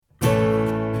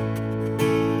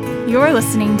You're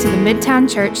listening to the Midtown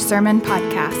Church Sermon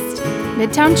Podcast.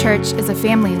 Midtown Church is a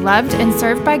family loved and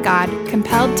served by God,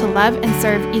 compelled to love and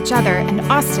serve each other and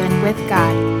Austin with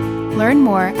God. Learn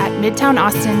more at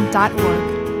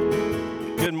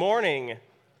midtownaustin.org. Good morning.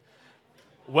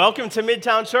 Welcome to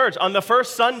Midtown Church on the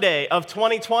first Sunday of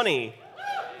 2020.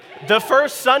 The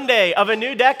first Sunday of a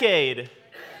new decade.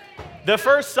 The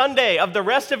first Sunday of the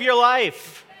rest of your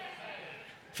life.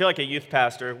 I feel like a youth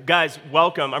pastor. Guys,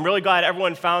 welcome. I'm really glad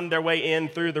everyone found their way in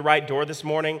through the right door this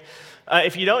morning.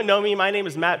 If you don't know me, my name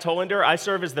is Matt Tollender. I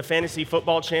serve as the fantasy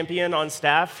football champion on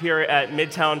staff here at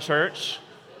Midtown Church.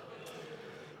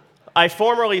 I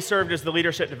formerly served as the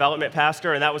leadership development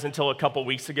pastor, and that was until a couple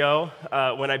weeks ago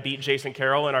when I beat Jason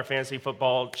Carroll in our fantasy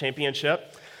football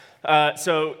championship.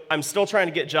 So I'm still trying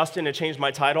to get Justin to change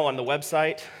my title on the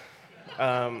website.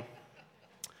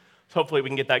 Hopefully we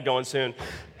can get that going soon.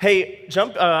 Hey,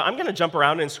 I'm going to jump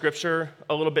around in Scripture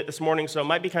a little bit this morning, so it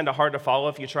might be kind of hard to follow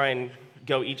if you try and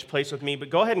go each place with me. But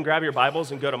go ahead and grab your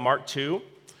Bibles and go to Mark 2.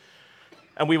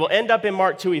 And we will end up in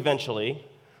Mark 2 eventually.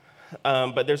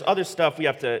 But there's other stuff we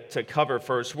have to cover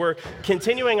first. We're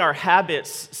continuing our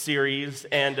Habits series,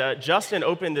 and Justin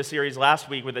opened the series last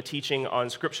week with a teaching on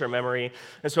Scripture memory.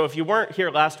 And so if you weren't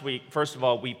here last week, first of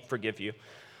all, we forgive you.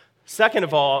 Second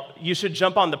of all, you should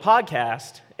jump on the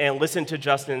podcast and listen to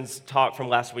Justin's talk from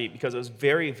last week because it was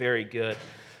very, very good.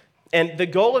 And the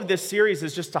goal of this series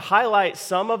is just to highlight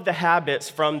some of the habits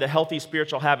from the Healthy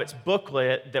Spiritual Habits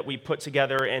booklet that we put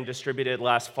together and distributed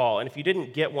last fall. And if you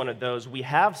didn't get one of those, we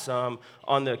have some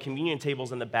on the communion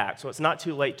tables in the back. So it's not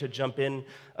too late to jump in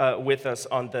with us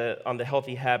on the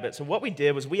healthy habits. So what we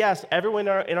did was we asked everyone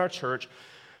in our church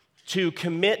to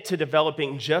commit to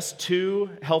developing just 2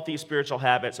 healthy spiritual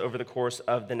habits over the course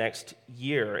of the next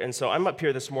year. And so I'm up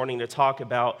here this morning to talk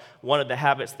about one of the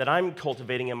habits that I'm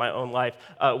cultivating in my own life,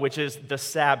 which is the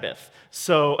Sabbath.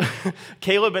 So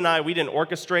Caleb and I, we didn't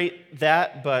orchestrate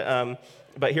that,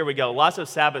 but here we go. Lots of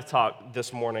Sabbath talk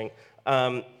this morning.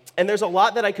 And there's a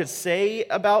lot that I could say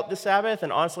about the Sabbath,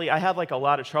 and honestly, I have a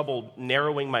lot of trouble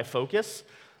narrowing my focus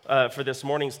for this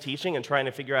morning's teaching and trying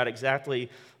to figure out exactly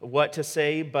what to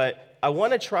say, but I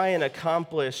want to try and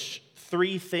accomplish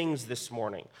 3 things this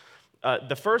morning.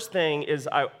 The first thing is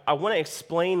I want to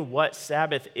explain what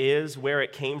Sabbath is, where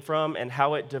it came from, and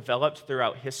how it developed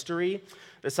throughout history.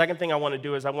 The second thing I want to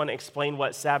do is I want to explain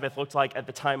what Sabbath looked like at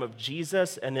the time of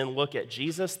Jesus, and then look at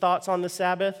Jesus' thoughts on the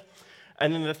Sabbath.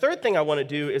 And then the third thing I want to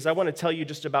do is I want to tell you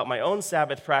just about my own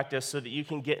Sabbath practice so that you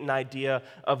can get an idea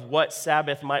of what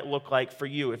Sabbath might look like for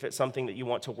you if it's something that you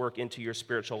want to work into your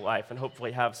spiritual life, and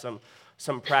hopefully have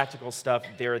some practical stuff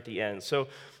there at the end. So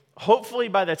hopefully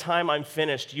by the time I'm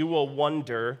finished, you will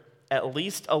wonder at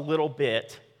least a little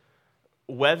bit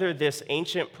whether this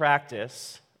ancient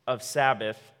practice of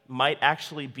Sabbath might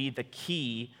actually be the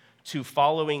key to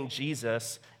following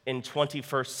Jesus in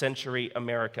 21st century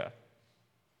America.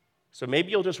 So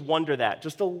maybe you'll just wonder that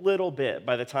just a little bit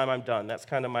by the time I'm done. That's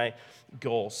kind of my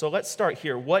goal. So let's start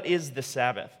here. What is the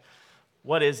Sabbath?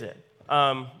 What is it?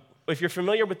 If you're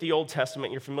familiar with the Old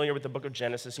Testament, you're familiar with the book of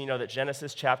Genesis, you know that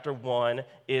Genesis chapter 1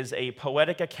 is a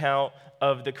poetic account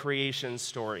of the creation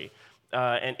story.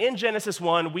 And in Genesis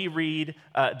 1, we read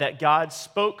that God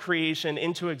spoke creation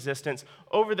into existence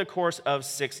over the course of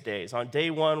 6 days. On day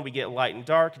 1, we get light and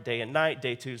dark, day and night.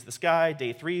 Day 2 is the sky.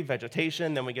 Day 3,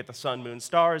 vegetation. Then we get the sun, moon,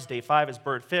 stars. Day 5 is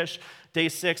bird, fish. Day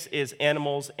 6 is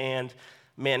animals and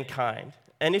mankind.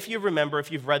 And if you remember, if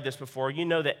you've read this before, you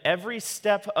know that every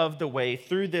step of the way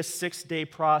through this 6-day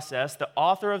process, the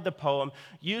author of the poem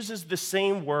uses the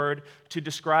same word to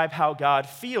describe how God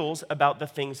feels about the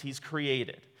things he's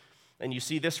created. And you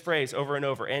see this phrase over and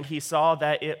over. And he saw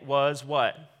that it was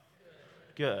what?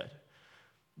 Good.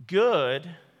 Good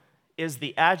is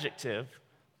the adjective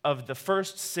of the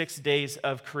first 6 days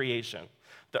of creation.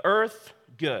 The earth,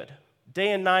 good.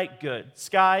 Day and night, good.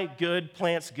 Sky, good.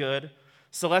 Plants, good.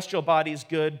 Celestial bodies,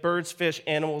 good. Birds, fish,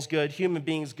 animals, good. Human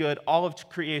beings, good. All of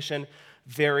creation,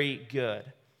 very good.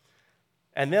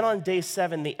 And then on day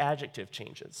 7, the adjective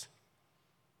changes.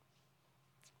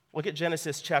 Look at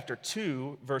Genesis chapter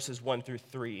 2, verses 1 through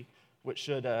 3, which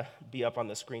should be up on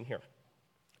the screen here.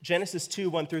 Genesis 2,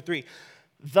 1 through 3.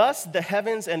 Thus the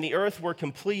heavens and the earth were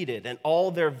completed, and all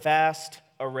their vast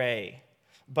array.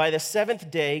 By the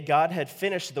 7th day, God had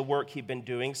finished the work he'd been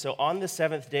doing, so on the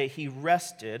 7th day, he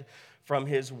rested from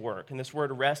his work. And this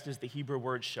word rest is the Hebrew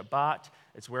word Shabbat.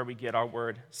 It's where we get our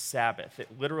word Sabbath.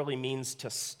 It literally means to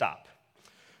stop.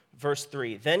 Verse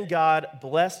 3, then God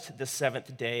blessed the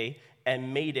 7th day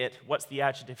and made it, what's the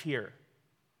adjective here?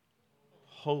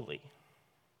 Holy.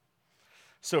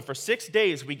 So for 6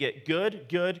 days, we get good,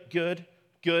 good, good,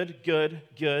 good, good,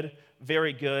 good,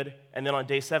 very good, and then on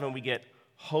day 7 we get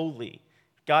holy.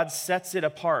 God sets it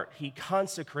apart. He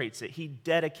consecrates it. He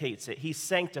dedicates it. He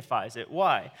sanctifies it.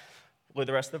 Why? Look at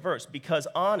the rest of the verse. Because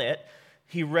on it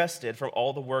he rested from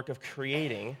all the work of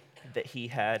creating that he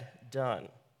had done.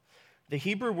 The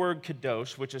Hebrew word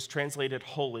kadosh, which is translated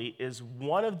holy, is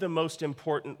one of the most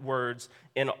important words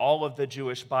in all of the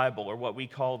Jewish Bible, or what we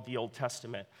call the Old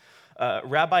Testament.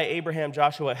 Rabbi Abraham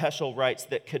Joshua Heschel writes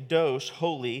that kadosh,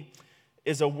 holy,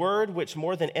 is a word which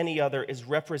more than any other is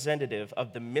representative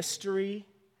of the mystery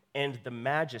and the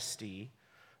majesty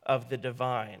of the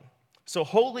divine. So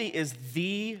holy is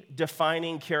the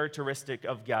defining characteristic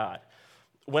of God.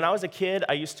 When I was a kid,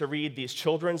 I used to read these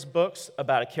children's books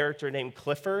about a character named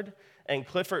Clifford. And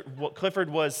what Clifford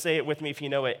was, say it with me if you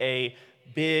know it, a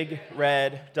big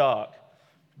red dog.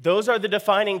 Those are the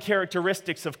defining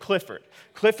characteristics of Clifford.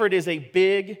 Clifford is a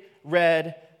big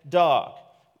red dog.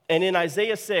 And in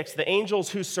Isaiah 6, the angels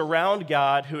who surround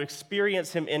God, who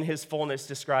experience him in his fullness,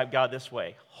 describe God this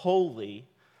way: holy,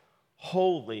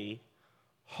 holy,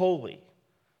 holy.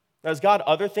 Now, is God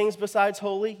other things besides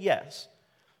holy? Yes.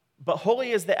 But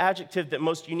holy is the adjective that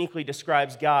most uniquely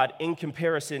describes God in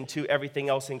comparison to everything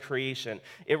else in creation.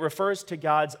 It refers to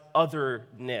God's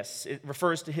otherness. It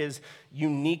refers to his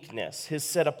uniqueness, his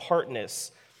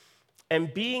set-apartness.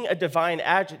 And being a divine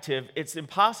adjective, it's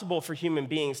impossible for human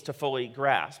beings to fully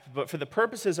grasp. But for the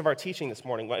purposes of our teaching this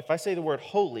morning, if I say the word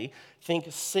holy, think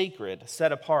sacred,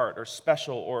 set apart, or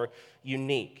special, or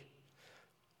unique.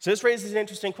 So this raises an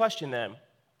interesting question then.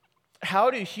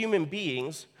 How do human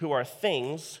beings, who are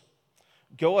things,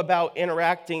 go about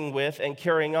interacting with and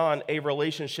carrying on a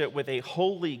relationship with a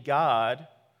holy God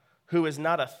who is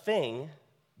not a thing,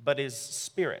 but is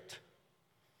spirit?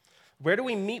 Where do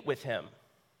we meet with him?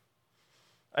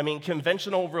 I mean,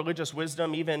 conventional religious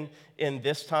wisdom, even in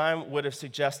this time, would have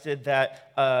suggested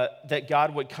that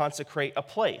God would consecrate a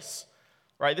place,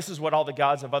 right? This is what all the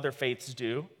gods of other faiths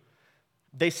do.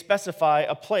 They specify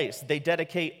a place. They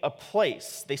dedicate a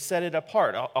place. They set it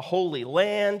apart. A holy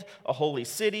land, a holy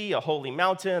city, a holy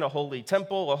mountain, a holy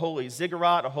temple, a holy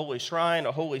ziggurat, a holy shrine,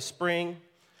 a holy spring.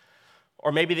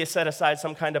 Or maybe they set aside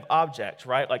some kind of object,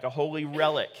 right? Like a holy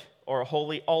relic or a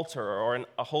holy altar or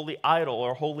a holy idol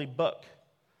or a holy book.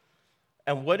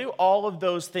 And what do all of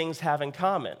those things have in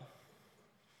common?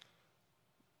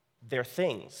 They're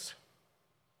things.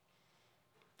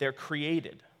 They're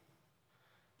created.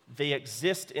 They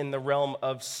exist in the realm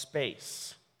of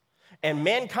space. And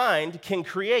mankind can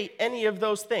create any of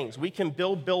those things. We can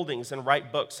build buildings and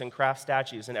write books and craft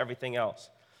statues and everything else.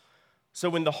 So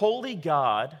when the holy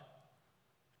God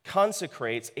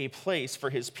consecrates a place for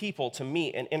his people to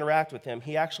meet and interact with him,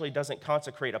 he actually doesn't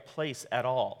consecrate a place at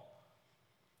all.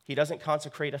 He doesn't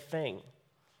consecrate a thing.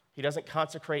 He doesn't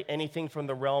consecrate anything from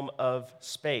the realm of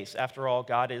space. After all,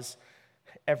 God is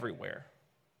everywhere.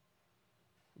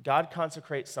 God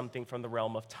consecrates something from the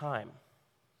realm of time.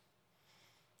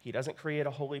 He doesn't create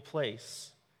a holy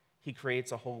place. He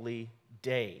creates a holy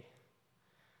day.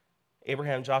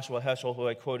 Abraham Joshua Heschel, who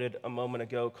I quoted a moment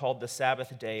ago, called the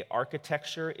Sabbath day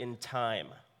architecture in time.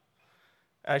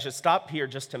 And I should stop here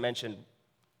just to mention,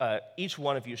 each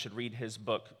one of you should read his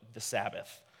book, The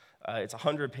Sabbath. It's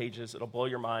 100 pages. It'll blow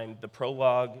your mind. The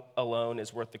prologue alone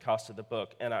is worth the cost of the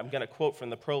book. And I'm going to quote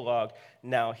from the prologue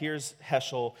now. Here's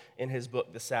Heschel in his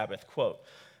book, The Sabbath. Quote,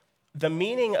 "The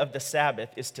meaning of the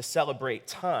Sabbath is to celebrate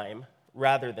time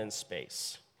rather than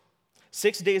space.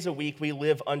 6 days a week, we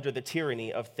live under the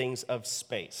tyranny of things of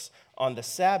space. On the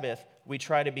Sabbath, we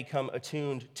try to become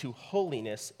attuned to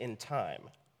holiness in time.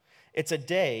 It's a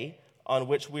day on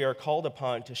which we are called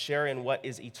upon to share in what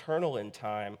is eternal in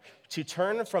time, to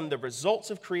turn from the results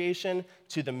of creation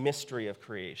to the mystery of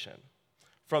creation,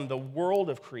 from the world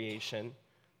of creation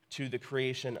to the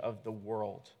creation of the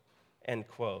world," end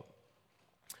quote.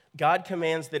 God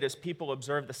commands that his people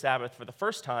observe the Sabbath for the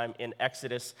first time in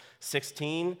Exodus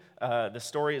 16. The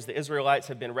story is the Israelites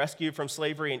have been rescued from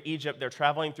slavery in Egypt. They're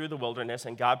traveling through the wilderness,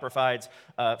 and God provides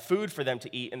food for them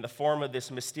to eat in the form of this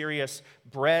mysterious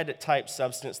bread-type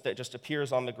substance that just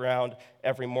appears on the ground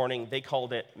every morning. They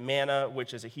called it manna,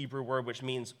 which is a Hebrew word which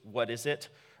means, "what is it?"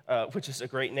 Which is a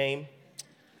great name.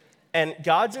 And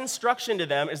God's instruction to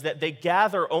them is that they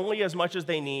gather only as much as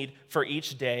they need for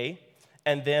each day.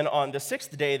 And then on the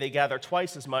 6th day, they gather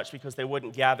twice as much because they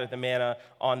wouldn't gather the manna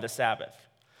on the Sabbath.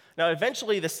 Now,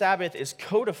 eventually, the Sabbath is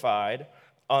codified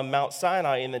on Mount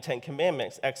Sinai in the Ten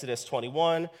Commandments, Exodus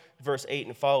 21, verse 8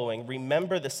 and following.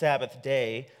 "Remember the Sabbath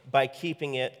day by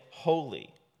keeping it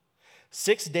holy.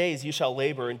 6 days you shall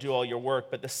labor and do all your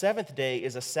work, but the 7th day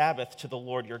is a Sabbath to the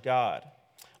Lord your God.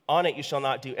 On it you shall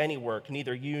not do any work,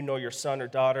 neither you nor your son or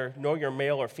daughter, nor your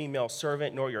male or female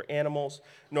servant, nor your animals,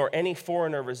 nor any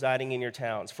foreigner residing in your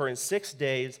towns. For in 6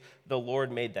 days the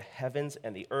Lord made the heavens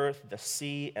and the earth, the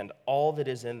sea, and all that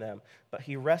is in them, but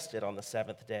he rested on the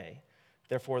seventh day.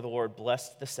 Therefore the Lord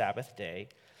blessed the Sabbath day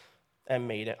and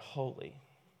made it holy.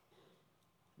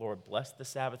 Lord blessed the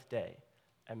Sabbath day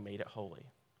and made it holy.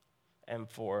 And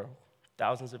for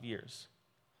thousands of years,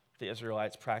 the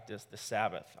Israelites practiced the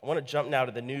Sabbath. I want to jump now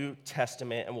to the New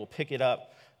Testament, and we'll pick it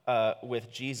up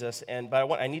with Jesus.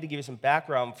 But I need to give you some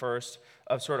background first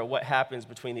of sort of what happens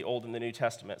between the Old and the New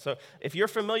Testament. So if you're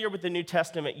familiar with the New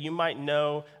Testament, you might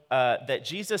know that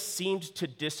Jesus seemed to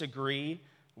disagree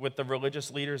with the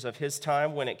religious leaders of his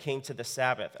time when it came to the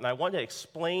Sabbath. And I want to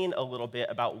explain a little bit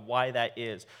about why that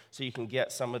is so you can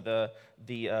get some of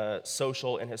the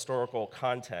social and historical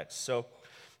context. So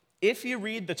if you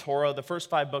read the Torah, the first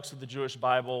 5 books of the Jewish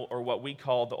Bible, or what we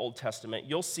call the Old Testament,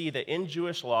 you'll see that in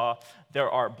Jewish law, there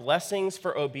are blessings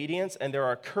for obedience and there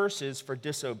are curses for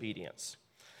disobedience.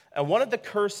 And one of the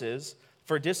curses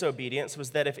for disobedience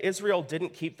was that if Israel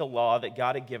didn't keep the law that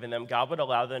God had given them, God would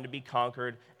allow them to be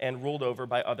conquered and ruled over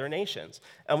by other nations.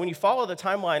 And when you follow the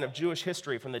timeline of Jewish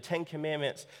history from the Ten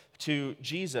Commandments to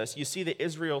Jesus, you see that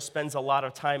Israel spends a lot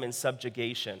of time in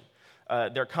subjugation.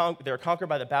 They're conquered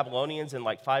by the Babylonians in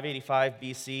like 585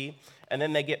 BC, and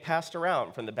then they get passed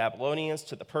around from the Babylonians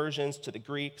to the Persians to the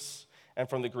Greeks, and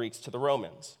from the Greeks to the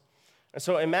Romans. And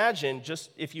so imagine, just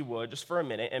if you would, just for a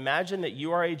minute, imagine that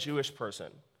you are a Jewish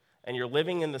person, and you're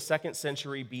living in the 2nd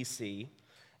century BC,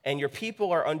 and your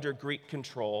people are under Greek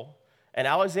control, and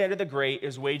Alexander the Great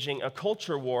is waging a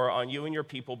culture war on you and your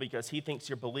people because he thinks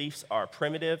your beliefs are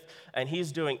primitive, and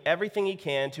he's doing everything he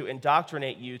can to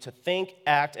indoctrinate you to think,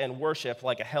 act, and worship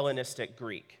like a Hellenistic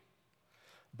Greek.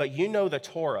 But you know the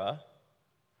Torah,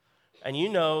 and you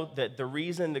know that the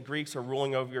reason the Greeks are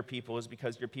ruling over your people is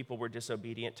because your people were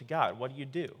disobedient to God. What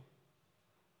do?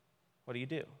 What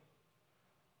do?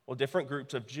 Well, different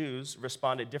groups of Jews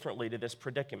responded differently to this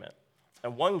predicament.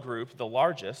 And one group, the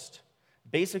largest,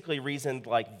 basically reasoned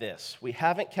like this: we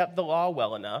haven't kept the law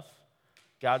well enough.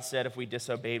 God said if we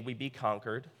disobeyed, we'd be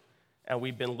conquered. And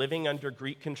we've been living under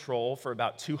Greek control for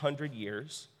about 200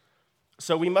 years.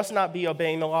 So we must not be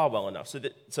obeying the law well enough.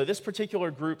 So this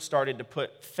particular group started to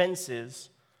put fences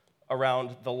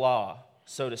around the law,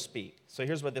 so to speak. So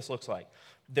here's what this looks like.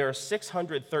 There are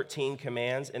 613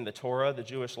 commands in the Torah, the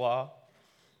Jewish law.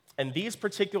 And these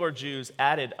particular Jews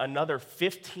added another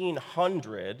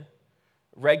 1,500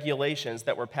 regulations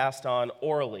that were passed on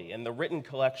orally. And the written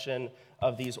collection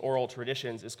of these oral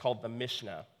traditions is called the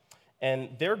Mishnah. And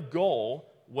their goal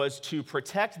was to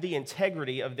protect the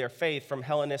integrity of their faith from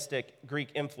Hellenistic Greek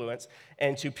influence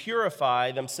and to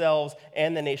purify themselves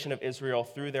and the nation of Israel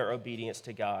through their obedience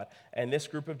to God. And this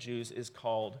group of Jews is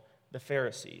called the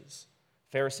Pharisees.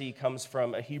 Pharisee comes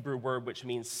from a Hebrew word which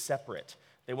means separate.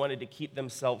 They wanted to keep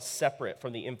themselves separate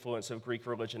from the influence of Greek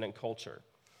religion and culture.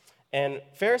 And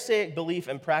Pharisaic belief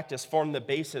and practice formed the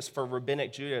basis for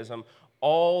rabbinic Judaism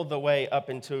all the way up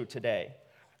into today.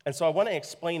 And so I want to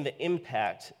explain the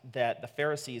impact that the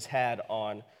Pharisees had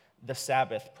on the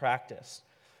Sabbath practice.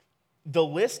 The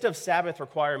list of Sabbath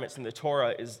requirements in the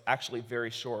Torah is actually very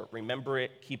short. Remember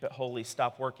it, keep it holy,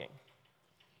 stop working.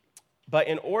 But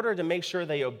in order to make sure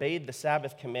they obeyed the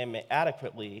Sabbath commandment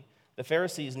adequately, the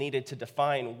Pharisees needed to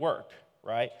define work,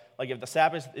 right? Like if the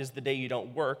Sabbath is the day you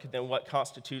don't work, then what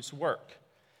constitutes work?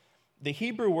 The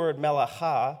Hebrew word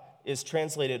melacha is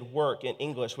translated work in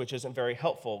English, which isn't very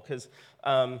helpful because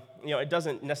it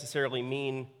doesn't necessarily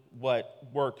mean what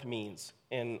work means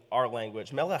in our language.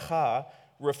 Melacha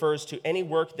refers to any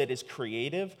work that is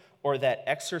creative or that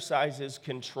exercises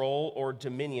control or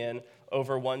dominion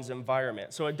over one's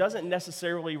environment. So it doesn't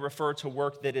necessarily refer to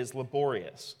work that is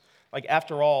laborious. Like,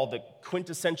 after all, the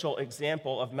quintessential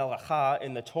example of melacha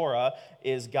in the Torah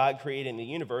is God creating the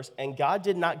universe, and God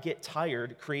did not get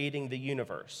tired creating the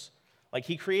universe. Like,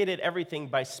 he created everything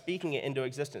by speaking it into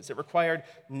existence. It required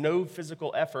no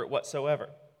physical effort whatsoever.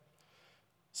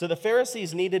 So the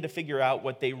Pharisees needed to figure out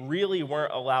what they really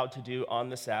weren't allowed to do on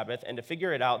the Sabbath, and to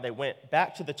figure it out, they went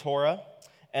back to the Torah,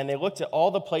 and they looked at all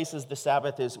the places the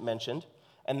Sabbath is mentioned,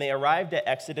 and they arrived at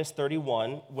Exodus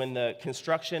 31 when the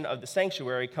construction of the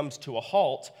sanctuary comes to a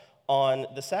halt on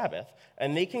the Sabbath.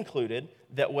 And they concluded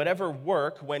that whatever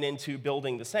work went into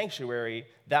building the sanctuary,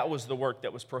 that was the work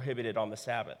that was prohibited on the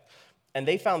Sabbath. And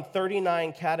they found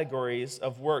 39 categories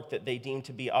of work that they deemed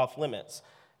to be off limits.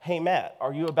 Hey, Matt,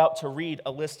 are you about to read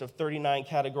a list of 39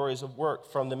 categories of work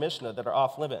from the Mishnah that are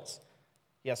off limits?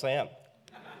 Yes, I am.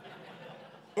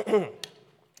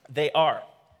 They are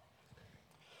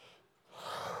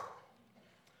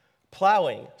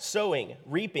plowing, sowing,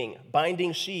 reaping,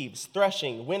 binding sheaves,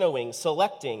 threshing, winnowing,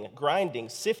 selecting, grinding,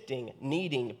 sifting,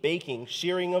 kneading, baking,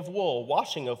 shearing of wool,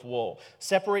 washing of wool,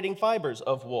 separating fibers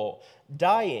of wool,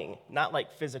 dyeing, not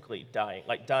like physically dyeing,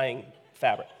 like dyeing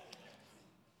fabric.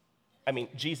 I mean,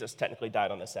 Jesus technically died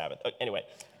on the Sabbath. Anyway,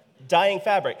 dyeing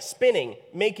fabric, spinning,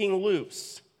 making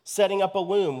loops, setting up a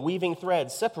loom, weaving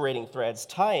threads, separating threads,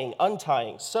 tying,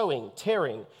 untying, sewing,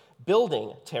 tearing,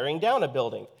 building, tearing down a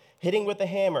building, hitting with a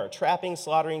hammer, trapping,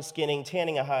 slaughtering, skinning,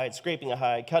 tanning a hide, scraping a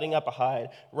hide, cutting up a hide,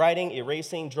 writing,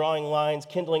 erasing, drawing lines,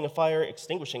 kindling a fire,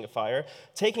 extinguishing a fire,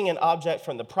 taking an object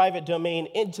from the private domain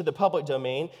into the public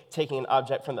domain, taking an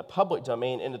object from the public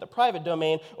domain into the private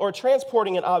domain, or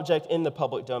transporting an object in the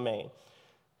public domain.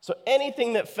 So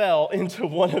anything that fell into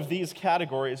one of these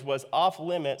categories was off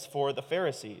limits for the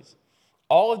Pharisees.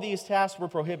 All of these tasks were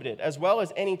prohibited, as well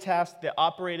as any task that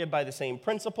operated by the same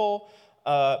principle,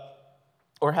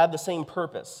 or had the same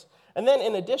purpose. And then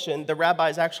in addition, the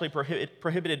rabbis actually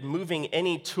prohibited moving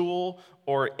any tool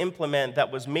or implement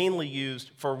that was mainly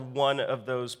used for one of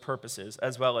those purposes,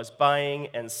 as well as buying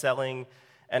and selling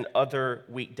and other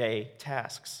weekday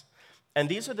tasks. And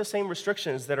these are the same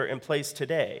restrictions that are in place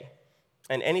today.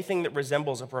 And anything that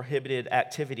resembles a prohibited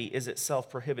activity is itself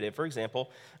prohibited. For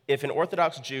example, if an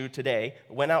Orthodox Jew today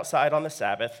went outside on the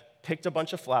Sabbath, picked a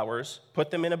bunch of flowers,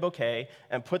 put them in a bouquet,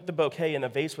 and put the bouquet in a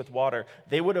vase with water,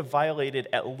 they would have violated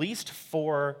at least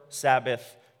 4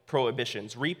 Sabbath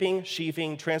prohibitions: reaping,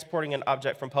 sheaving, transporting an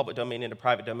object from public domain into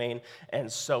private domain,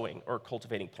 and sowing or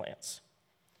cultivating plants.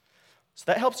 So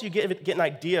that helps you get an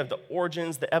idea of the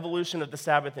origins, the evolution of the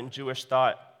Sabbath in Jewish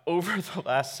thought over the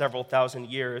last several thousand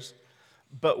years.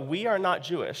 But we are not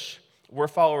Jewish. We're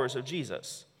followers of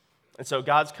Jesus. And so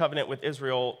God's covenant with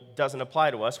Israel doesn't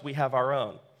apply to us. We have our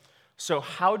own. So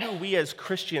how do we as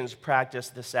Christians practice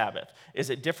the Sabbath? Is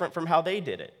it different from how they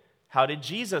did it? How did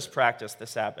Jesus practice the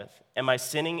Sabbath? Am I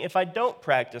sinning if I don't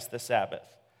practice the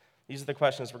Sabbath? These are the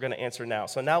questions we're going to answer now.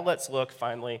 So now let's look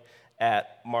finally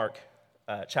at Mark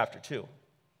chapter 2.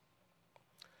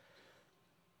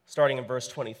 Starting in verse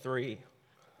 23.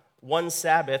 One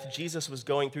Sabbath, Jesus was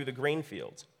going through the grain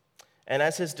fields, and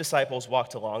as his disciples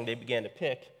walked along, they began to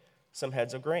pick some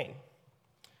heads of grain.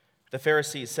 The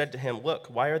Pharisees said to him, "Look,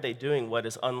 why are they doing what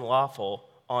is unlawful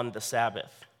on the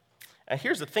Sabbath?" And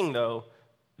here's the thing, though,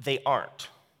 they aren't.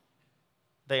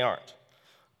 They aren't.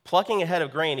 Plucking a head of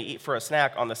grain to eat for a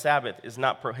snack on the Sabbath is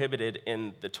not prohibited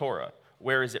in the Torah.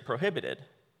 Where is it prohibited?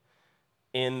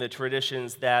 In the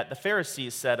traditions that the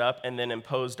Pharisees set up and then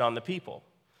imposed on the people.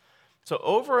 So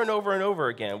over and over and over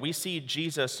again, we see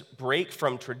Jesus break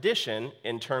from tradition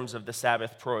in terms of the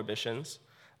Sabbath prohibitions,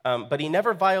 but he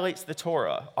never violates the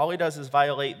Torah. All he does is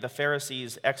violate the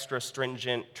Pharisees' extra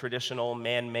stringent, traditional,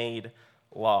 man-made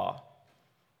law.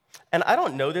 And I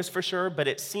don't know this for sure, but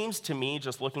it seems to me,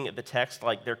 just looking at the text,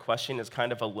 like their question is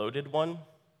kind of a loaded one.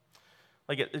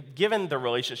 Like, given the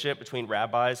relationship between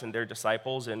rabbis and their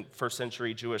disciples in first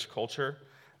century Jewish culture,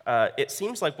 it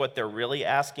seems like what they're really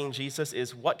asking Jesus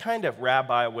is, what kind of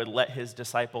rabbi would let his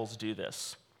disciples do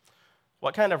this?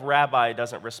 What kind of rabbi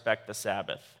doesn't respect the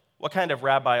Sabbath? What kind of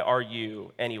rabbi are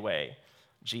you anyway,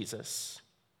 Jesus?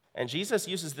 And Jesus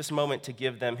uses this moment to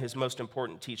give them his most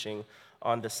important teaching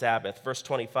on the Sabbath. Verse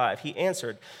 25, he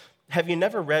answered, "Have you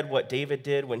never read what David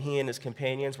did when he and his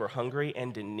companions were hungry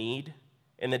and in need?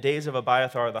 In the days of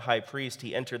Abiathar the high priest,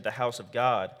 he entered the house of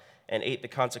God and ate the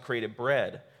consecrated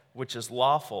bread, which is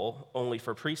lawful only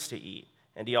for priests to eat,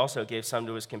 and he also gave some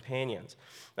to his companions."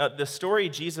 Now, the story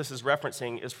Jesus is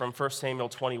referencing is from 1 Samuel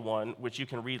 21, which you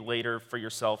can read later for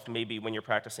yourself, maybe when you're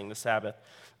practicing the Sabbath.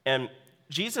 And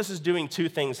Jesus is doing 2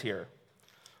 things here.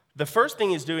 The first thing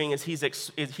he's doing is he's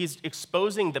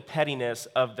exposing the pettiness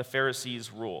of the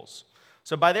Pharisees' rules.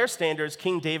 So by their standards,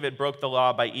 King David broke the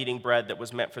law by eating bread that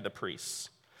was meant for the priests.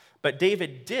 But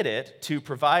David did it to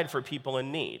provide for people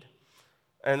in need.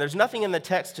 And there's nothing in the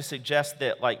text to suggest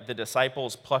that, like, the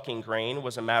disciples plucking grain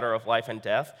was a matter of life and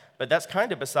death, but that's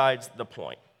kind of besides the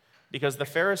point, because the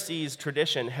Pharisees'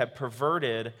 tradition had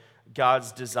perverted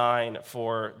God's design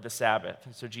for the Sabbath.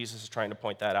 And so Jesus is trying to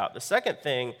point that out. The second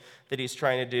thing that he's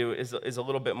trying to do is a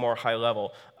little bit more high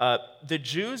level. The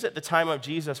Jews at the time of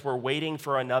Jesus were waiting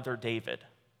for another David.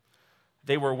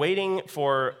 They were waiting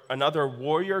for another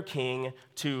warrior king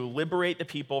to liberate the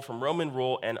people from Roman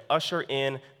rule and usher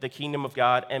in the kingdom of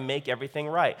God and make everything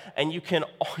right. And you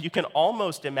can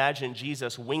almost imagine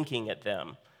Jesus winking at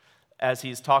them as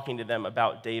he's talking to them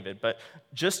about David. But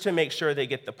just to make sure they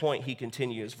get the point, he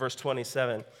continues, verse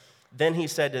 27, "Then he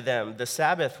said to them, 'The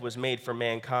Sabbath was made for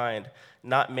mankind,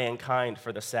 not mankind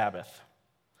for the Sabbath.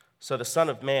 So the Son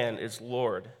of Man is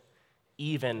Lord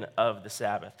even of the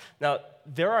Sabbath. Now,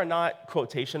 there are not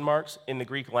quotation marks in the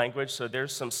Greek language, so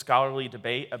there's some scholarly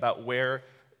debate about where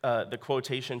the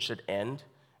quotation should end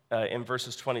in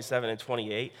verses 27 and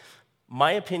 28.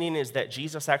 My opinion is that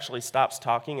Jesus actually stops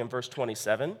talking in verse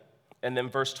 27, and then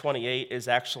verse 28 is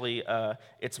actually,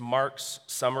 it's Mark's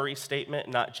summary statement,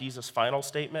 not Jesus' final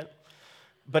statement.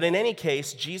 But in any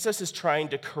case, Jesus is trying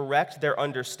to correct their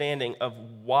understanding of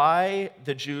why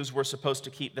the Jews were supposed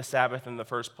to keep the Sabbath in the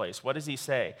first place. What does he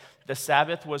say? The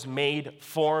Sabbath was made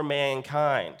for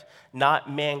mankind, not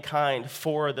mankind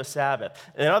for the Sabbath.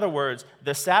 In other words,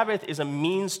 the Sabbath is a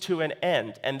means to an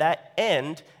end, and that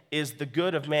end is the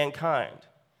good of mankind.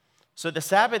 So the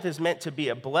Sabbath is meant to be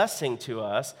a blessing to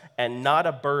us and not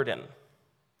a burden.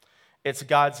 It's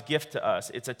God's gift to us.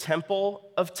 It's a temple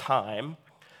of time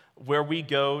where we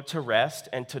go to rest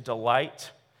and to delight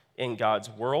in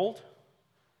God's world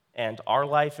and our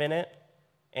life in it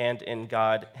and in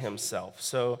God himself.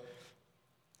 So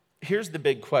here's the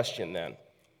big question then.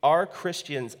 Are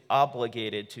Christians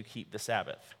obligated to keep the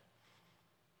Sabbath?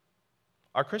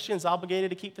 Are Christians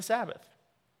obligated to keep the Sabbath?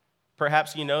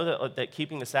 Perhaps you know that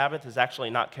keeping the Sabbath is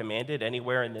actually not commanded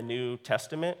anywhere in the New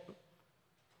Testament.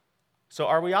 So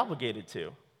are we obligated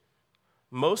to?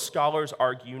 Most scholars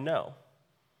argue no.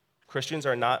 Christians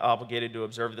are not obligated to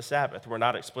observe the Sabbath. We're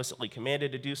not explicitly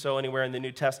commanded to do so anywhere in the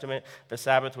New Testament. The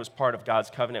Sabbath was part of God's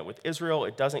covenant with Israel.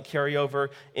 It doesn't carry over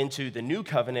into the new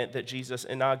covenant that Jesus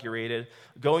inaugurated.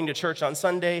 Going to church on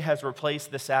Sunday has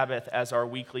replaced the Sabbath as our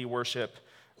weekly worship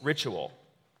ritual.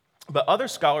 But other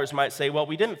scholars might say, well,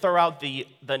 we didn't throw out the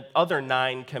other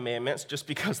 9 commandments just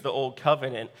because the old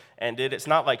covenant ended. It's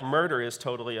not like murder is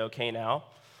totally okay now.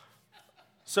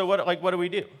 So what do we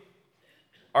do?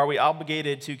 Are we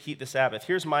obligated to keep the Sabbath?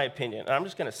 Here's my opinion, and I'm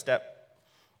just going to step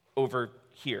over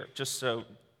here, just so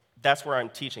that's where I'm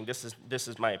teaching. This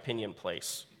is my opinion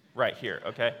place right here,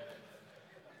 okay?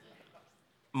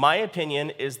 My opinion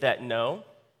is that no,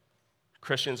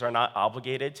 Christians are not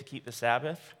obligated to keep the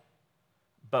Sabbath,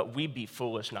 but we'd be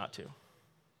foolish not to.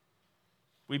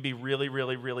 We'd be really,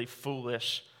 really, really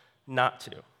foolish not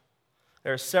to.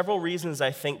 There are several reasons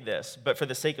I think this, but for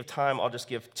the sake of time, I'll just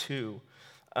give 2.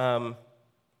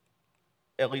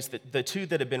 At least the 2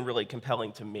 that have been really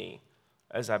compelling to me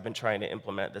as I've been trying to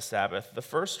implement the Sabbath. The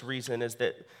first reason is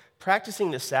that practicing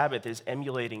the Sabbath is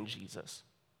emulating Jesus.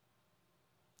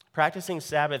 Practicing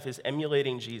Sabbath is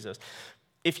emulating Jesus.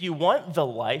 If you want the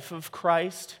life of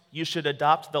Christ, you should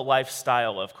adopt the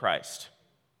lifestyle of Christ,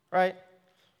 right?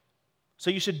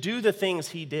 So you should do the things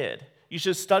he did. You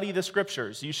should study the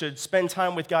scriptures. You should spend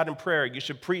time with God in prayer. You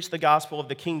should preach the gospel of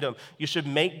the kingdom. You should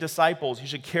make disciples. You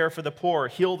should care for the poor,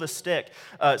 heal the sick,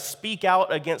 speak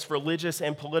out against religious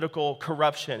and political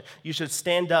corruption. You should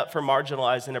stand up for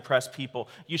marginalized and oppressed people.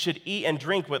 You should eat and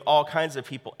drink with all kinds of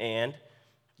people, and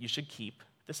you should keep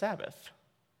the Sabbath.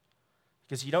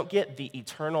 Because you don't get the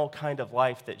eternal kind of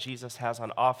life that Jesus has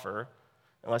on offer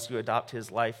unless you adopt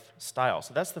his lifestyle.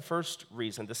 So that's the first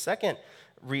reason. The second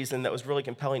reason that was really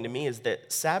compelling to me is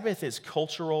that Sabbath is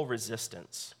cultural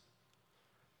resistance.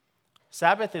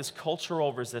 Sabbath is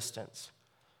cultural resistance.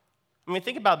 I mean,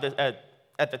 think about this.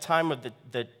 At the time of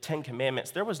the 10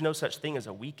 Commandments, there was no such thing as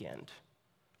a weekend,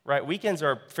 right? Weekends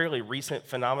are a fairly recent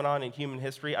phenomenon in human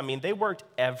history. I mean, they worked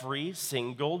every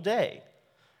single day.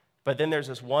 But then there's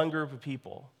this one group of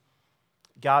people,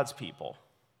 God's people,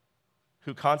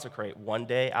 who consecrate one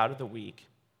day out of the week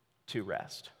to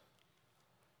rest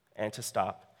and to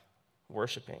stop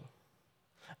worshiping.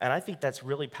 And I think that's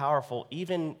really powerful,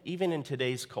 even in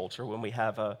today's culture when we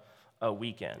have a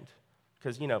weekend.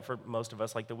 Because, for most of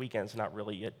us, like the weekend's not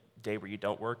really a day where you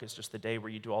don't work. It's just the day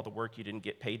where you do all the work you didn't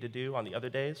get paid to do on the other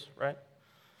days, right?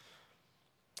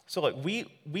 So look, we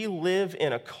live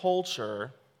in a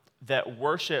culture that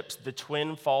worships the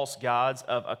twin false gods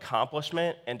of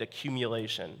accomplishment and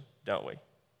accumulation, don't we?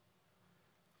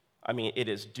 I mean, it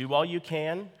is do all you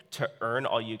can to earn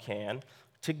all you can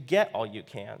to get all you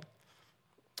can.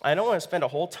 I don't want to spend a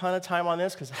whole ton of time on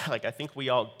this because I think we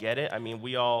all get it. I mean,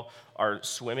 we all are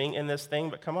swimming in this thing,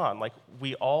 but come on,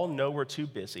 we all know we're too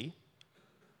busy.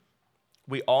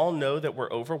 We all know that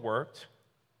we're overworked.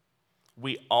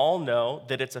 We all know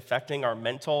that it's affecting our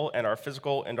mental and our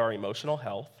physical and our emotional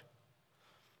health.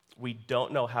 We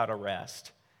don't know how to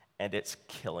rest, and it's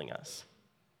killing us.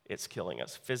 It's killing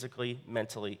us physically,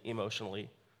 mentally, emotionally,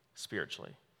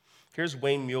 spiritually. Here's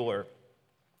Wayne Mueller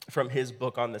from his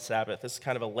book on the Sabbath. This is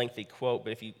kind of a lengthy quote,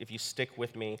 but if you stick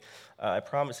with me, I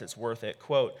promise it's worth it.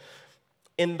 Quote,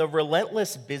 "In the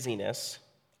relentless busyness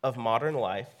of modern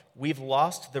life, we've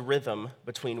lost the rhythm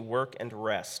between work and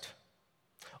rest.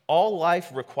 all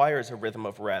life requires a rhythm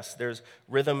of rest. There's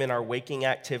rhythm in our waking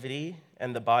activity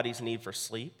and the body's need for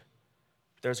sleep.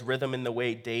 There's rhythm in the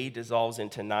way day dissolves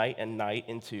into night and night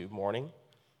into morning.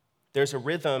 There's a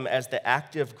rhythm as the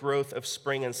active growth of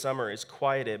spring and summer is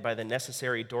quieted by the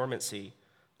necessary dormancy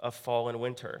of fall and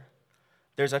winter.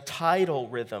 There's a tidal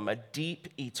rhythm, a deep,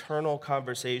 eternal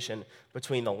conversation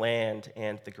between the land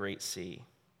and the great sea.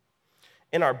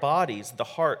 In our bodies, the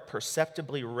heart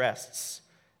perceptibly rests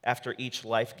after each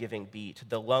life-giving beat.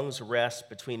 The lungs rest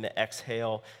between the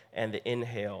exhale and the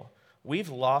inhale. We've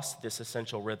lost this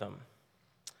essential rhythm.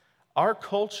 Our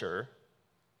culture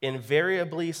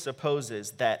invariably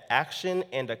supposes that action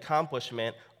and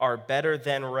accomplishment are better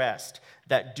than rest,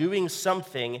 that doing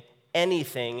something,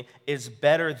 anything, is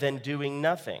better than doing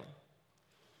nothing.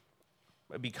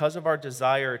 Because of our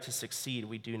desire to succeed,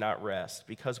 we do not rest.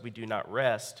 Because we do not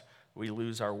rest, we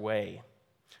lose our way.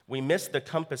 We miss the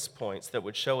compass points that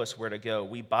would show us where to go.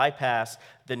 We bypass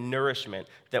the nourishment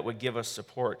that would give us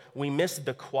support. We miss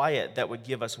the quiet that would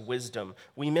give us wisdom.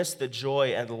 We miss the joy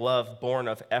and love born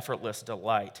of effortless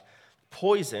delight.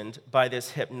 Poisoned by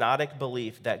this hypnotic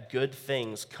belief that good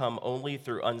things come only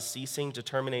through unceasing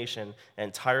determination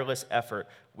and tireless effort,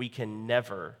 we can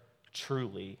never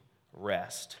truly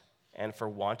rest. And for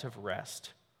want of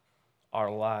rest,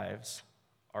 our lives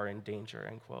are in danger,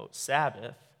 end quote.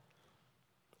 Sabbath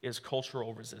is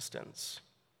cultural resistance.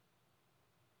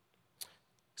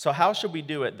 So how should we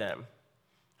do it then?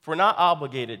 If we're not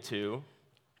obligated to,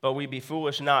 but we'd be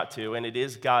foolish not to, and it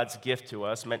is God's gift to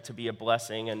us, meant to be a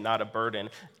blessing and not a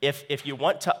burden. If you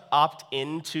want to opt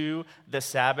into the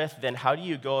Sabbath, then how do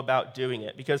you go about doing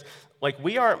it? Because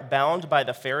we aren't bound by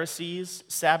the Pharisees'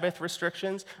 Sabbath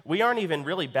restrictions. We aren't even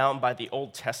really bound by the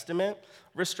Old Testament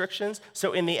restrictions.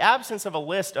 So in the absence of a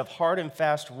list of hard and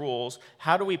fast rules,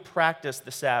 how do we practice the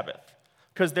Sabbath?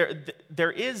 Because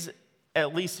there is,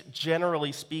 at least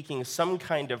generally speaking, some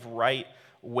kind of right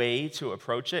way to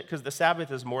approach it, because the Sabbath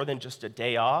is more than just a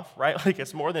day off, right?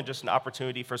 It's more than just an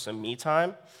opportunity for some me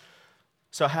time.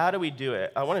 So how do we do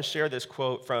it? I want to share this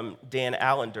quote from Dan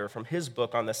Allender from his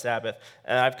book on the Sabbath,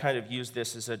 and I've kind of used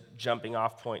this as a jumping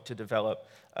off point to develop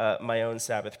my own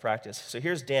Sabbath practice. So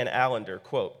here's Dan Allender,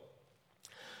 quote,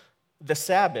 "The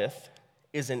Sabbath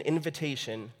is an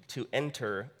invitation to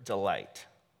enter delight."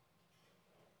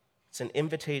 It's an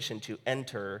invitation to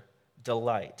enter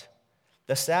delight.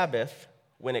 The Sabbath,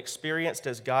 when experienced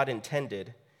as God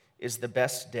intended, is the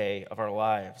best day of our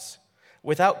lives.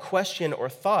 Without question or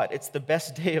thought, it's the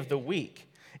best day of the week.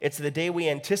 It's the day we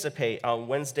anticipate on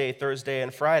Wednesday, Thursday,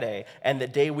 and Friday, and the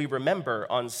day we remember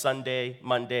on Sunday,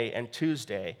 Monday, and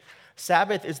Tuesday.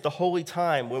 Sabbath is the holy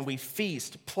time when we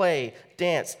feast, play,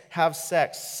 dance, have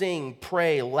sex, sing,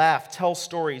 pray, laugh, tell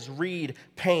stories, read,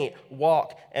 paint,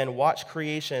 walk, and watch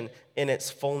creation in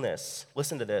its fullness.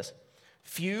 Listen to this.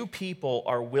 Few people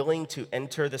are willing to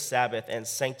enter the Sabbath and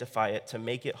sanctify it to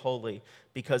make it holy,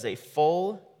 because a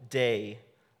full day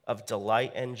of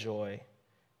delight and joy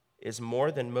is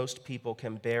more than most people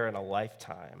can bear in a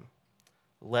lifetime,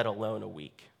 let alone a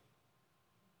week.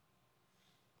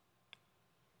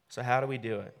 So how do we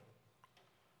do it?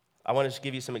 I want to just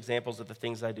give you some examples of the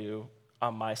things I do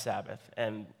on my Sabbath.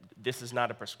 And this is not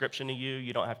a prescription to you.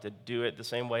 You don't have to do it the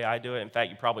same way I do it. In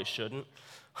fact, you probably shouldn't.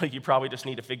 You probably just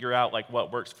need to figure out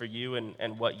what works for you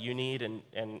and what you need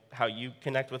and how you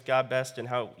connect with God best and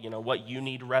how, what you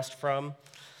need rest from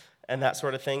and that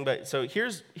sort of thing. But so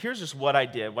here's just what I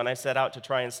did when I set out to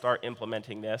try and start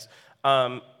implementing this.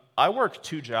 I work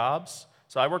 2 jobs.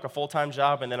 So I work a full-time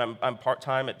job, and then I'm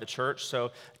part-time at the church.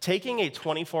 So taking a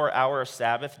 24-hour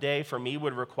Sabbath day for me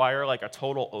would require a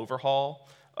total overhaul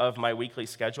of my weekly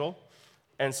schedule.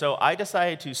 And so I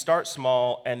decided to start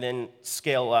small and then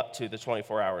scale up to the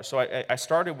 24 hours. So I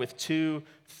started with 2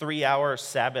 3-hour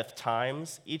Sabbath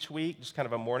times each week, just kind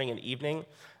of a morning and evening.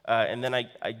 And then I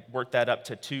worked that up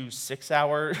to 2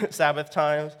 6-hour Sabbath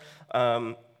times.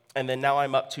 And then now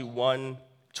I'm up to 1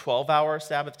 12-hour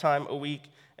Sabbath time a week.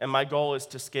 And my goal is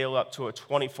to scale up to a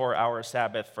 24-hour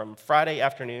Sabbath from Friday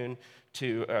afternoon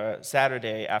to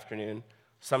Saturday afternoon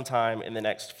sometime in the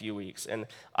next few weeks. And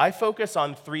I focus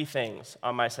on 3 things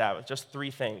on my Sabbath, just 3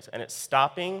 things. And it's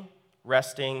stopping,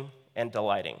 resting, and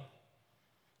delighting.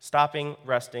 Stopping,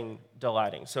 resting,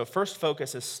 delighting. So first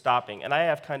focus is stopping. And I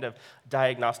have kind of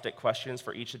diagnostic questions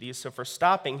for each of these. So for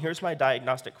stopping, here's my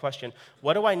diagnostic question.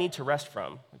 What do I need to rest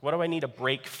from? What do I need a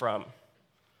break from?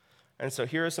 And so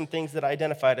here are some things that I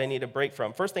identified I need a break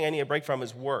from. First thing I need a break from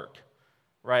is work,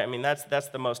 right? I mean, that's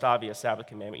the most obvious Sabbath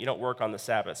commandment. You don't work on the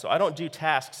Sabbath. So I don't do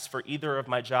tasks for either of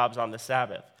my jobs on the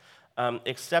Sabbath,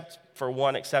 except for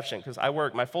one exception, because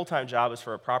my full-time job is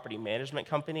for a property management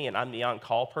company, and I'm the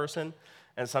on-call person.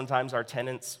 And sometimes our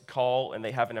tenants call and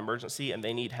they have an emergency and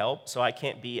they need help, so I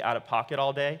can't be out of pocket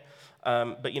all day.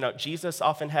 But Jesus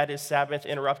often had his Sabbath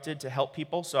interrupted to help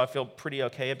people, so I feel pretty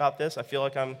okay about this. I feel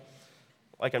like I'm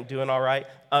doing all right.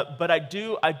 But I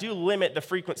do limit the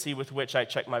frequency with which I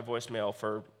check my voicemail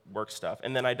for work stuff,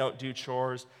 and then I don't do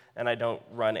chores and I don't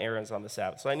run errands on the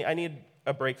Sabbath. So I need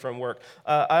a break from work.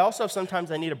 I also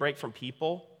sometimes I need a break from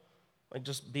people. Like,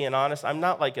 just being honest, I'm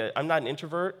not an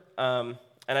introvert, and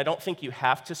I don't think you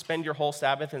have to spend your whole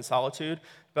Sabbath in solitude.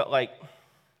 But like,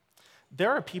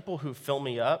 there are people who fill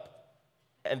me up,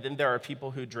 and then there are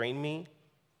people who drain me.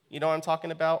 You know what I'm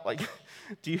talking about? Like,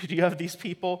 do you have these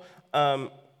people? And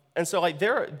so like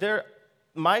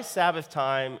my Sabbath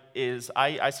time is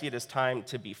I see it as time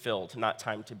to be filled, not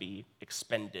time to be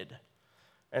expended.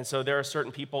 And so there are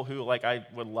certain people who like I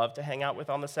would love to hang out with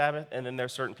on the Sabbath, and then there are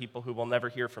certain people who will never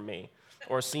hear from me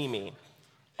or see me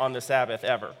on the Sabbath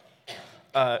ever.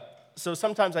 So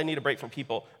sometimes I need a break from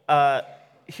people.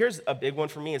 Here's a big one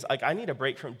for me is like I need a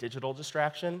break from digital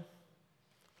distraction.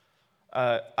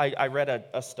 I read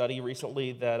a study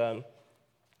recently that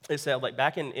it said like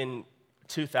back in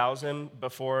 2000,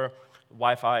 before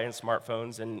Wi-Fi and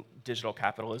smartphones and digital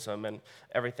capitalism and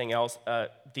everything else,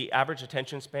 the average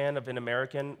attention span of an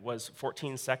American was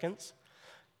 14 seconds.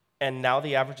 And now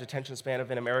the average attention span of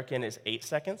an American is 8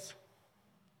 seconds.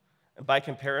 And by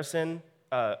comparison,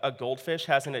 a goldfish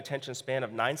has an attention span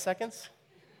of 9 seconds.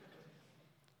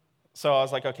 So I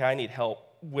was like, okay, I need help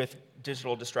with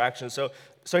digital distractions. So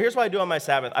here's what I do on my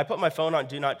Sabbath. I put my phone on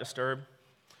Do Not Disturb.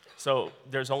 So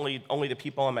there's only the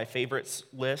people on my favorites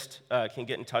list can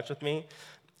get in touch with me.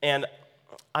 And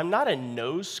I'm not a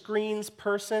no screens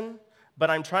person, but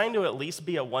I'm trying to at least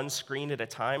be a one screen at a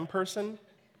time person.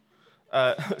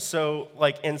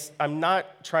 And I'm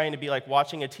not trying to be like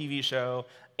watching a TV show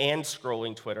and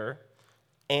scrolling Twitter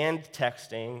and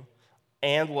texting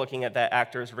and looking at that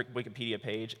actor's Wikipedia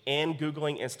page, and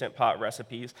Googling Instant Pot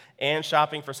recipes, and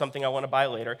shopping for something I want to buy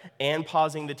later, and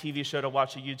pausing the TV show to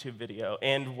watch a YouTube video,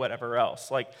 and whatever else.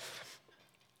 Like,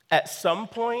 at some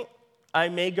point, I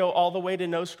may go all the way to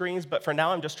no screens, but for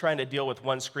now, I'm just trying to deal with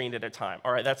one screen at a time.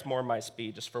 All right, that's more my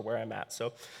speed, just for where I'm at.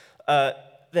 So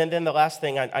then the last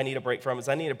thing I need a break from is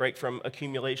I need a break from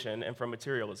accumulation and from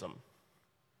materialism.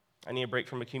 I need a break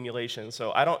from accumulation.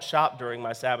 So I don't shop during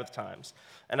my Sabbath times,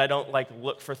 and I don't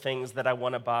look for things that I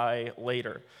want to buy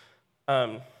later.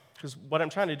 Because what I'm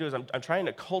trying to do is I'm trying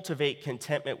to cultivate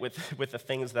contentment with the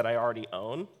things that I already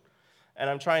own, and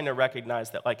I'm trying to recognize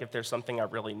that if there's something I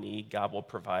really need, God will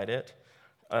provide it.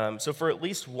 So for at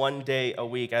least one day a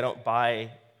week, I don't buy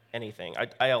anything.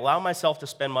 I allow myself to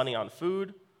spend money on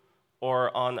food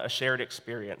or on a shared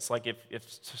experience. Like if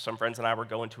some friends and I were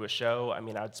going to a show,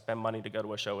 I'd spend money to go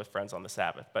to a show with friends on the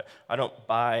Sabbath. But I don't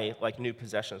buy new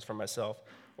possessions for myself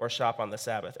or shop on the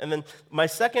Sabbath. And then my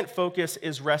second focus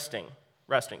is resting.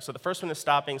 So the first one is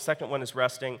stopping, second one is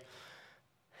resting.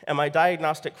 And my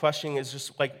diagnostic question is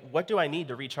just what do I need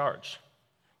to recharge?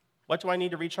 What do I need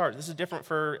to recharge? This is different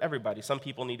for everybody. Some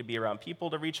people need to be around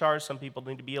people to recharge. Some people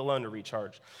need to be alone to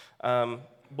recharge.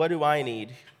 What do I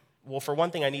need? Well, for one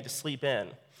thing, I need to sleep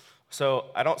in. So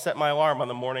I don't set my alarm on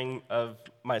the morning of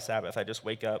my Sabbath. I just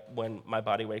wake up when my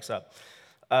body wakes up.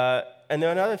 And then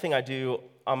another thing I do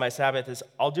on my Sabbath is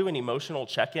I'll do an emotional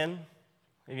check-in,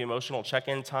 maybe emotional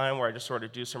check-in time where I just sort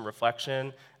of do some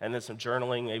reflection and then some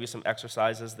journaling, maybe some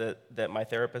exercises that my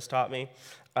therapist taught me.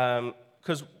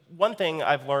 Because one thing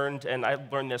I've learned, and I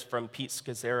learned this from Pete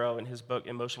Scazzero in his book,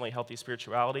 Emotionally Healthy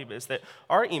Spirituality, is that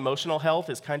our emotional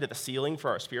health is kind of the ceiling for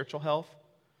our spiritual health.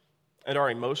 And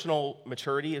our emotional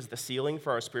maturity is the ceiling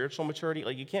for our spiritual maturity.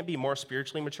 You can't be more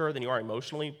spiritually mature than you are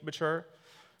emotionally mature.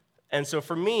 And so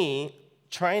for me,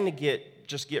 trying to get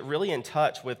really in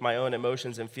touch with my own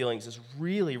emotions and feelings is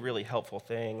really, really helpful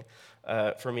thing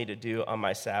for me to do on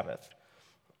my Sabbath.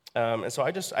 And so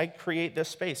I create this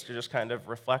space to just kind of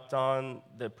reflect on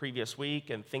the previous week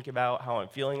and think about how I'm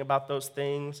feeling about those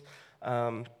things,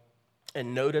 and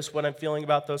notice what I'm feeling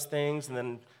about those things, and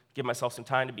then give myself some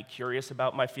time to be curious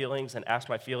about my feelings and ask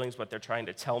my feelings what they're trying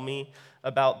to tell me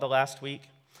about the last week.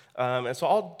 And so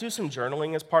I'll do some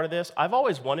journaling as part of this. I've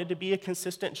always wanted to be a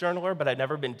consistent journaler, but I've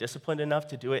never been disciplined enough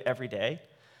to do it every day.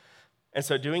 And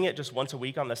so doing it just once a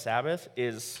week on the Sabbath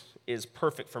is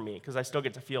perfect for me because I still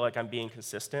get to feel like I'm being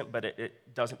consistent, but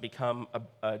it doesn't become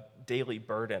a daily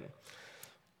burden.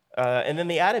 And then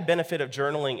the added benefit of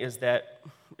journaling is that,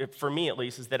 for me at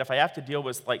least, is that if I have to deal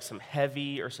with some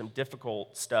heavy or some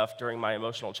difficult stuff during my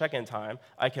emotional check-in time,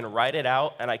 I can write it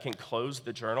out and I can close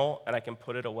the journal and I can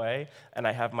put it away, and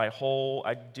I have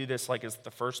I do this as the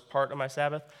first part of my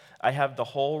Sabbath. I have the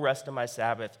whole rest of my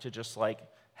Sabbath to just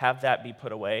have that be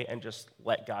put away and just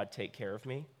let God take care of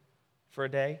me for a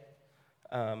day,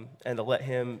 and to let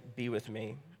him be with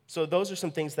me. So those are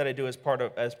some things that I do as part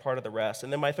of the rest.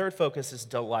 And then my third focus is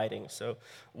delighting. So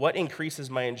what increases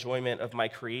my enjoyment of my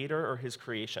Creator or his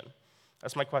creation?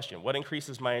 That's my question. What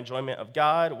increases my enjoyment of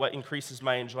God? What increases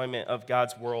my enjoyment of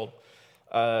God's world?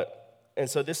 And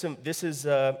so this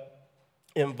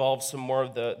involves some more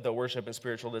of the worship and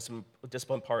spiritual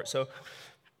discipline part. So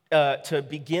to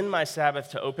begin my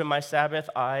Sabbath, to open my Sabbath,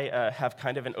 I have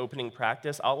kind of an opening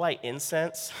practice. I'll light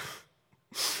incense.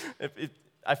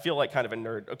 I feel like kind of a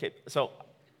nerd. Okay, so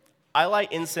I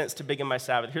light incense to begin my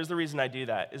Sabbath. Here's the reason I do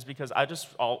that, is because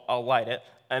I'll light it,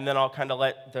 and then I'll kind of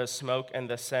let the smoke and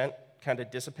the scent kind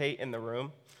of dissipate in the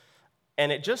room.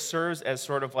 And it just serves as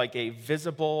sort of like a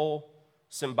visible,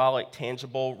 symbolic,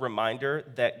 tangible reminder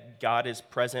that God is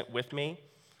present with me.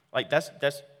 Like that's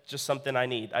just something I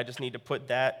need. I just need to put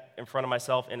that in front of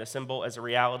myself in a symbol as a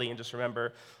reality and just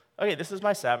remember, okay, this is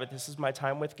my Sabbath, this is my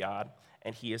time with God,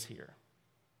 and he is here.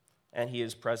 And he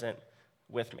is present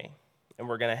with me, and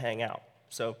we're going to hang out.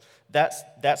 So that's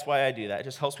why I do that. It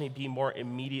just helps me be more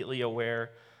immediately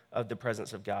aware of the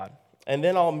presence of God. And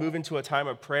then I'll move into a time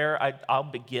of prayer. I'll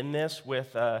begin this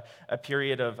with a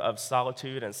period of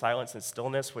solitude and silence and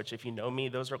stillness, which if you know me,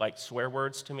 those are like swear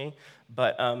words to me.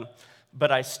 But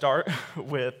I start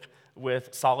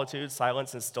with solitude,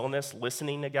 silence, and stillness,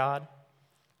 listening to God,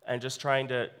 and just trying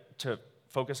to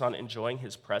focus on enjoying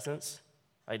his presence,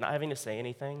 like not having to say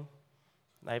anything.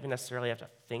 Not even necessarily have to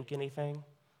think anything.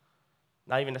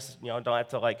 Not even don't have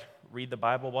to like read the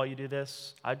Bible while you do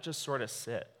this. I just sort of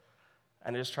sit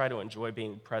and I just try to enjoy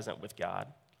being present with God.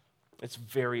 It's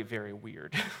very, very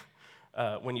weird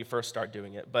when you first start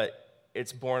doing it, but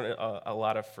it's borne a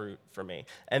lot of fruit for me.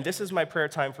 And this is my prayer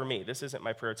time for me. This isn't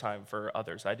my prayer time for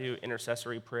others. I do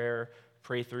intercessory prayer,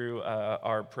 pray through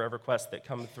our prayer requests that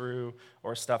come through,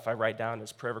 or stuff I write down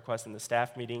as prayer requests in the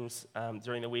staff meetings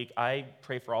during the week. I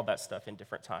pray for all that stuff in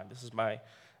different time. This is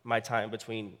my time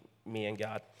between me and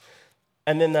God.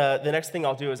 And then the next thing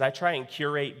I'll do is I try and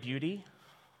curate beauty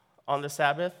on the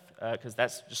Sabbath, because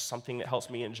that's just something that helps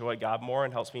me enjoy God more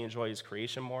and helps me enjoy his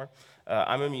creation more.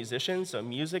 I'm a musician, so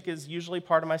music is usually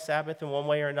part of my Sabbath in one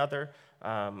way or another.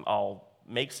 I'll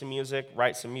make some music,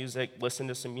 write some music, listen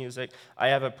to some music. I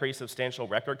have a pretty substantial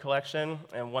record collection,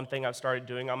 and one thing I've started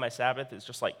doing on my Sabbath is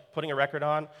just like putting a record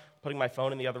on, putting my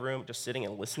phone in the other room, just sitting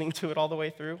and listening to it all the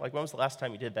way through. Like, when was the last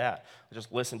time you did that? I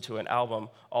just listened to an album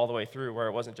all the way through where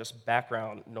it wasn't just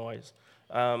background noise.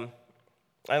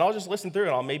 And I'll just listen through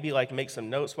it. I'll maybe like make some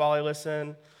notes while I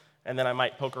listen, and then I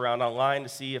might poke around online to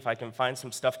see if I can find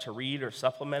some stuff to read or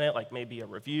supplement it, like maybe a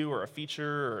review or a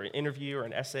feature or an interview or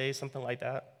an essay, something like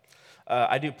that.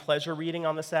 I do pleasure reading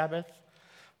on the Sabbath,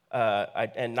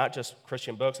 and not just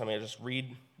Christian books. I just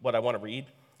read what I want to read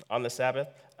on the Sabbath.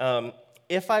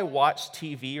 If I watch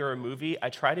TV or a movie, I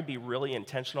try to be really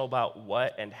intentional about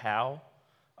what and how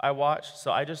I watch.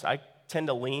 So I tend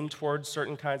to lean towards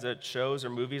certain kinds of shows or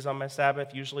movies on my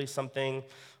Sabbath, usually something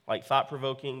like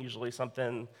thought-provoking, usually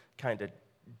something kind of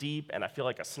deep, and I feel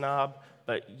like a snob,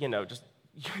 but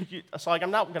so like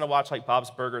I'm not going to watch like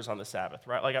Bob's Burgers on the Sabbath,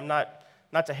 right? Like I'm not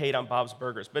to hate on Bob's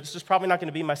Burgers, but it's just probably not going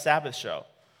to be my Sabbath show.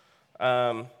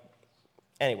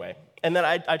 Anyway, and then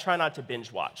I try not to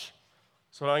binge watch.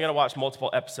 So when I'm going to watch multiple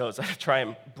episodes, I try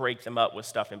and break them up with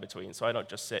stuff in between, so I don't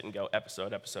just sit and go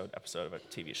episode of a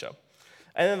TV show.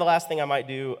 And then the last thing I might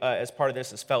do as part of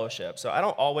this is fellowship. So I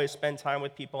don't always spend time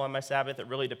with people on my Sabbath. It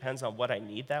really depends on what I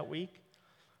need that week.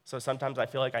 So sometimes I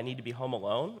feel like I need to be home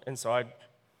alone, and so I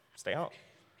stay home.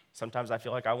 Sometimes I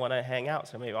feel like I want to hang out,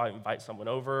 so maybe I'll invite someone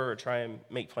over or try and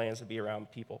make plans to be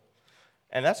around people.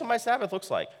 And that's what my Sabbath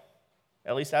looks like,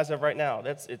 at least as of right now.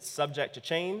 It's subject to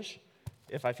change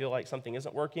if I feel like something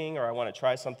isn't working or I want to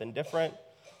try something different.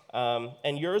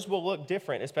 And yours will look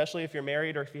different, especially if you're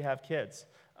married or if you have kids.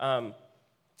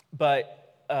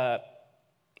 But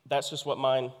that's just what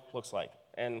mine looks like.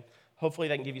 And hopefully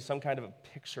that can give you some kind of a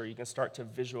picture. You can start to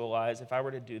visualize, if I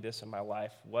were to do this in my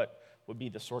life, what would be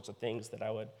the sorts of things that I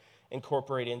would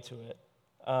incorporate into it.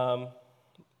 And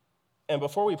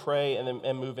before we pray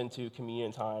and move into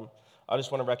communion time, I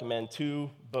just want to recommend 2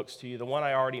 books to you. The one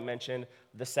I already mentioned,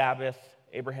 The Sabbath,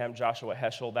 Abraham Joshua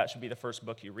Heschel. That should be the first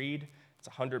book you read. It's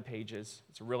 100 pages.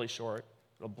 It's really short.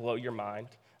 It'll blow your mind.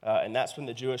 And that's from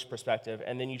the Jewish perspective.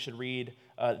 And then you should read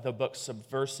the book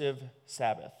Subversive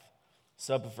Sabbath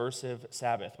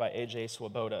by A.J.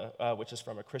 Swoboda, which is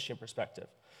from a Christian perspective.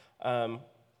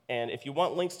 And if you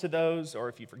want links to those, or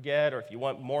if you forget, or if you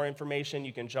want more information,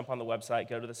 you can jump on the website,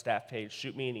 go to the staff page,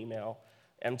 shoot me an email,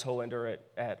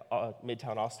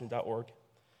 mtolander@midtownaustin.org,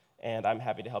 and I'm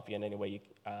happy to help you in any way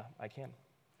I can.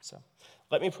 So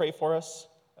let me pray for us,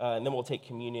 and then we'll take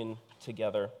communion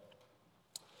together.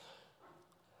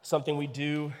 Something we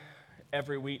do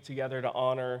every week together to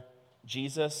honor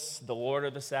Jesus, the Lord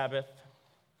of the Sabbath,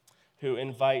 who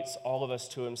invites all of us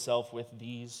to himself with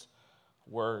these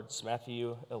words.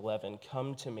 Matthew 11,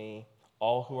 "Come to me,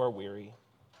 all who are weary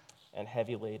and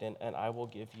heavy laden, and I will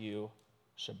give you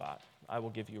Shabbat. I will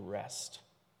give you rest.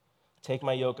 Take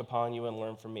my yoke upon you and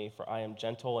learn from me, for I am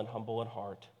gentle and humble in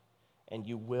heart, and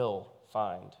you will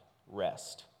find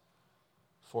rest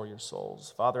for your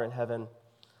souls." Father in heaven,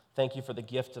 thank you for the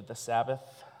gift of the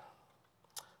Sabbath.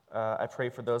 I pray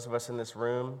for those of us in this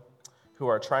room who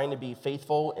are trying to be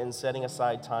faithful in setting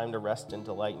aside time to rest and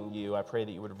delight in you. I pray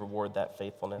that you would reward that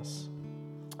faithfulness.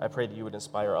 I pray that you would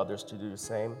inspire others to do the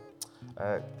same.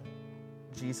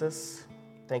 Jesus,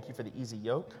 thank you for the easy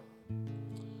yoke.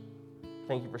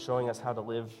 Thank you for showing us how to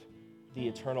live the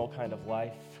eternal kind of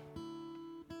life.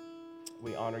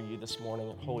 We honor you this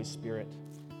morning. Holy Spirit,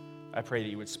 I pray that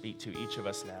you would speak to each of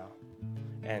us now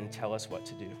and tell us what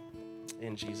to do.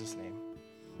 In Jesus' name,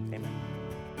 amen.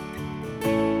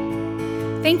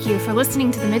 Thank you for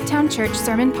listening to the Midtown Church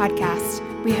Sermon Podcast.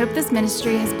 We hope this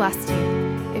ministry has blessed you.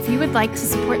 If you would like to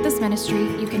support this ministry,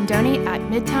 you can donate at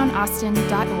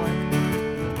midtownaustin.org.